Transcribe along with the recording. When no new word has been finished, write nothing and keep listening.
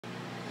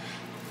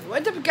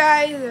What's up,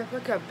 guys?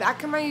 Welcome back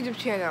to my YouTube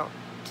channel.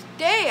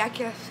 Today I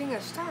can sing a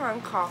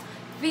song called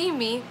Feed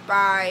Me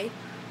by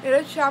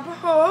Little Shop of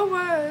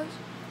Horrors.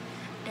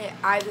 And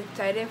I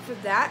decided for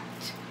that.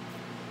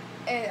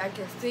 And I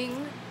can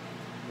sing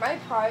my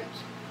part.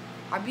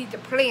 I'll be the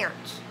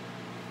plant.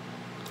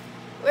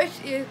 Which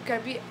is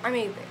gonna be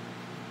amazing.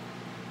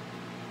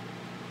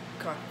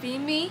 Called Feed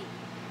Me.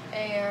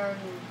 And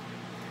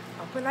I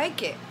hope you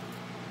like it.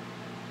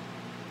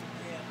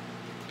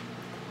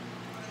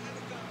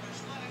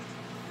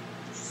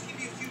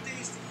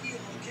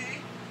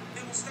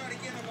 Start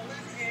again on the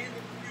left hand.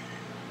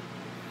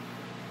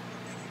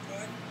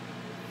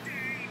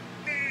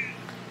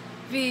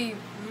 Feed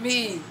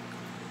me.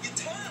 You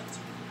talked.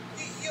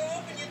 You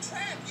open your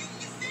trap. You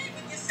feed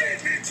when you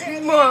say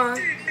More.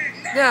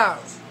 Now.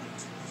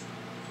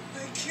 I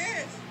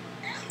can't.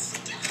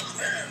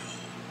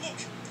 Look,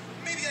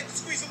 maybe I can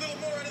squeeze a little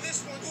more out of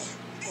this one.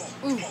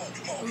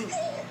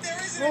 There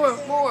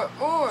isn't More.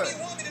 What do you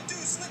want me to do?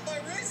 Slit my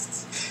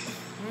wrists?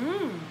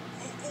 Oh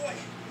boy.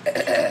 I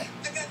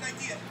got an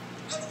idea.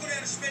 I'm gonna go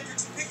down to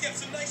Schmendrick's and pick up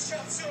some nice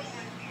chopped sirloin.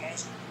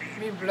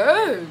 Me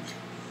blood.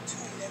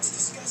 Dude, that's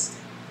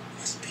disgusting.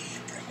 Must be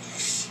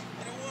British.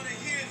 I don't want to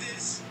hear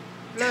this.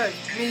 Blood.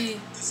 Me.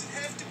 Does it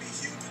have to be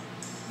human?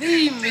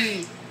 Feed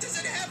me. Does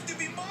it have to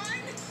be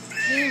mine?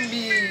 Feed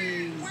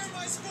me. Where am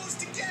I supposed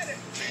to get it?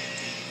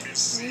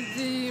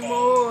 Feed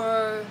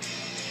more.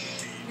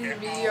 Feed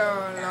me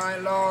all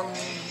night long.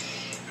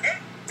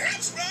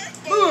 That's right,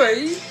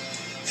 Boy,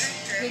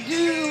 to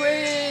do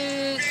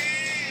it.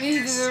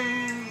 Need them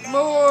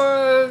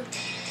more.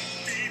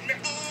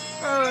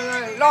 All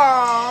night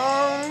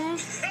long.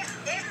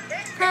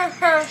 Ha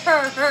ha ha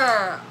ha.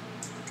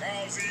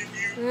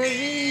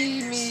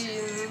 Feed me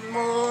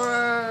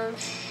more.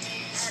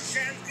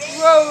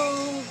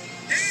 Whoa,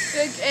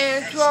 thick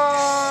and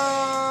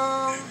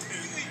strong. You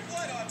eat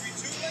blood, Audrey,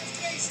 too. Let's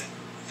face it.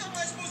 How am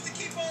I supposed to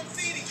keep on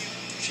feeding you?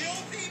 Kill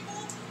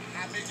people?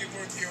 I make it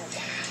worth your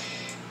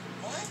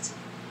while. What?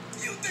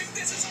 You think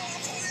this is all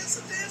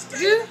coincidence,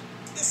 baby? Yeah.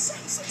 There's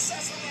some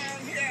success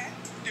around here.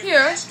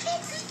 Yeah.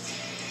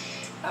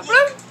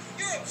 Look,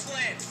 you're a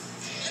plant.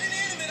 An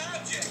inanimate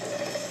object.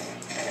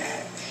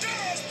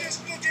 Does this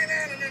look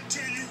inanimate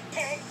to you,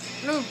 punk?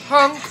 Little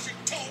punk.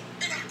 Tote.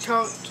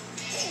 Tote.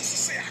 Who's to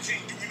say I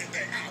can't do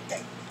anything I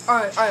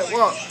want? I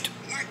want.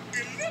 Like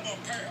the liver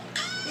pill.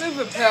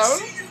 Liver pill.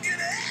 See, you get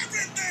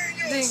everything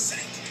you Ding.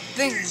 say.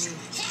 Ding.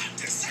 Hard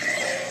to say.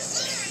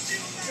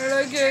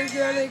 Like a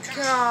girly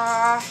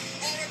car.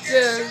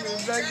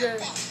 Just like a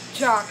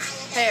chalk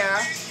hair.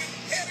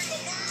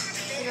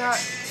 Got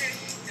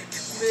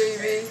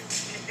baby.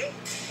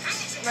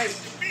 Like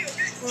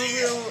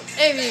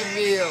every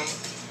meal.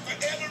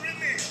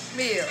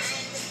 Meal.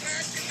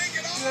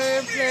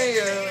 Play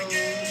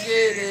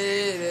get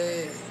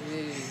it.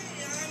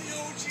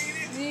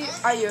 We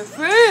are your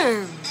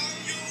friends.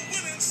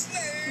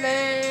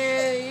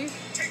 Play.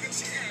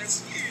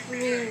 Me.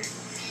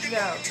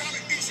 No.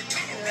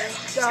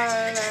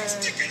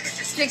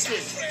 Sticky.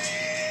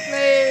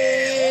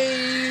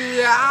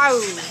 Play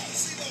out.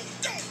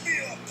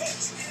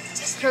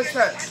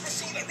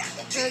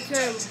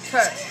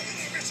 Touch.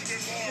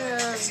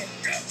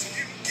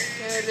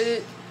 Get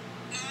it.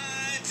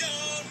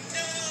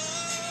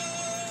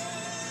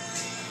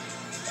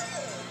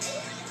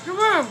 Come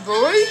on,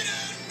 boy.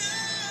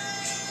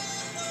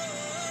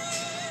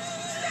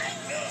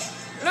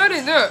 Not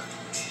enough.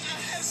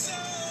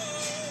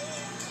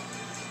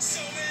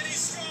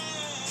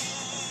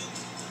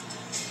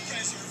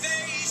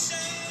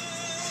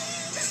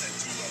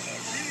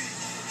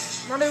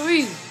 What are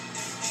we?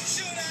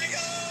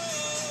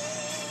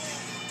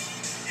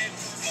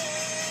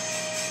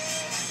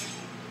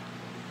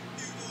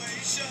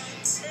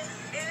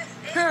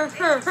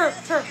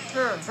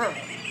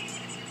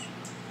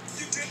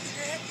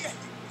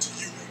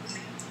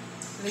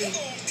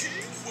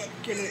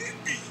 Get it.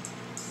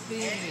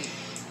 Feed me.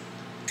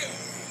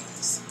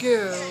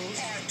 Girls.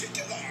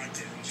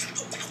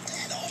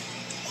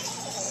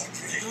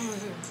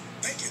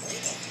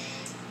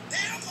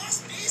 There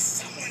must be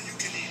someone you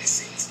can eat.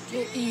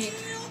 Get eat.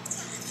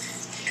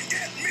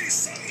 Get me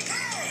some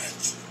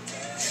lunch.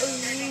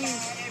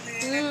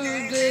 Do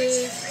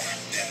this.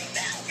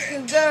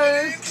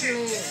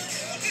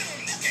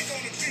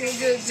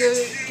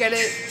 Get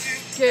it.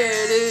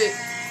 Get it.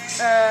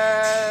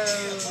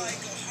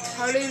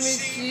 Holly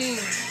machine.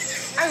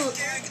 Oh,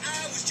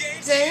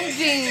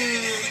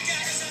 changing.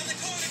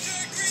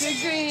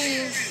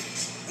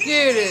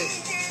 Get it.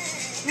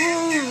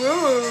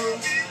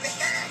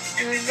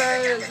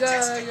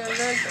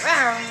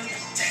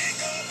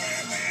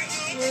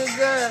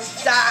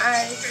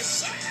 Die.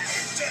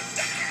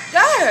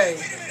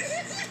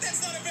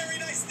 That's not a very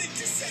nice thing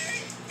to say,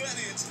 but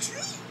it's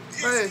true.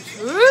 But it's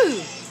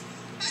true.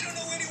 I don't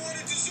know anyone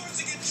who deserves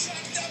to get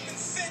chopped up and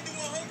fed to a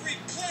hungry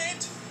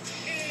plant.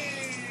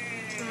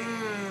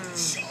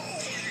 Sure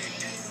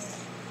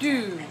you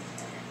do. Dude.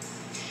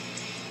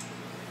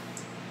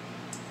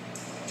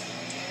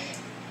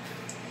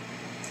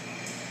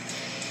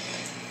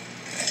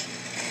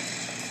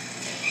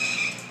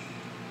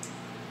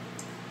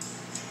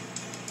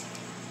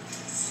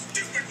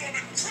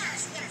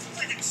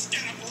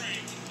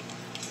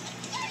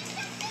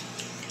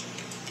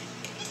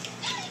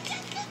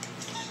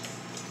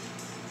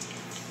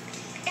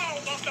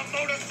 off the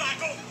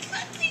motorcycle.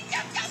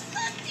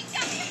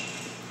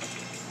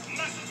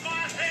 Muscles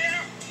my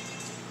hair.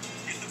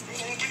 Get the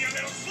door open, you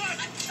little slut.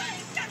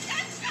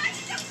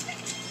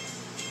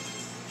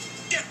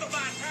 Get the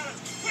Vitalis.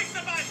 Quick, the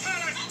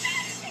Vitalis.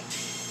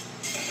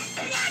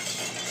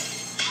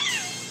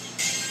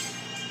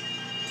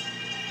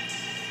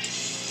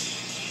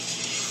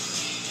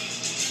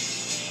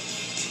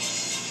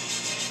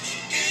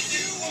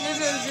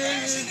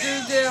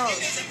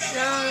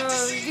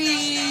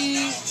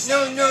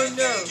 No.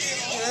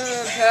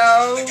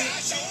 Pal.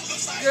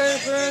 Got a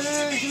plan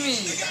to me.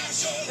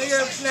 I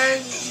got a plan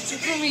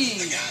for me.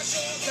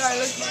 God,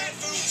 look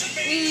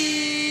at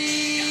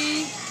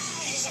me.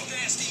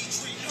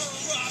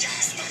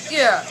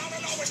 Yeah.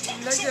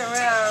 Look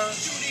around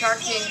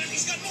talking.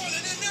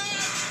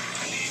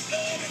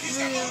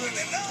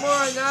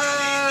 More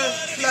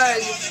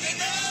blood.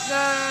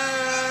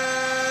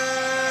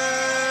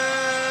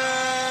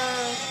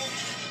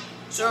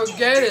 So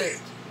get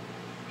it.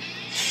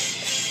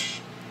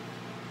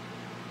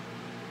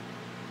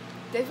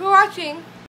 Thanks for watching.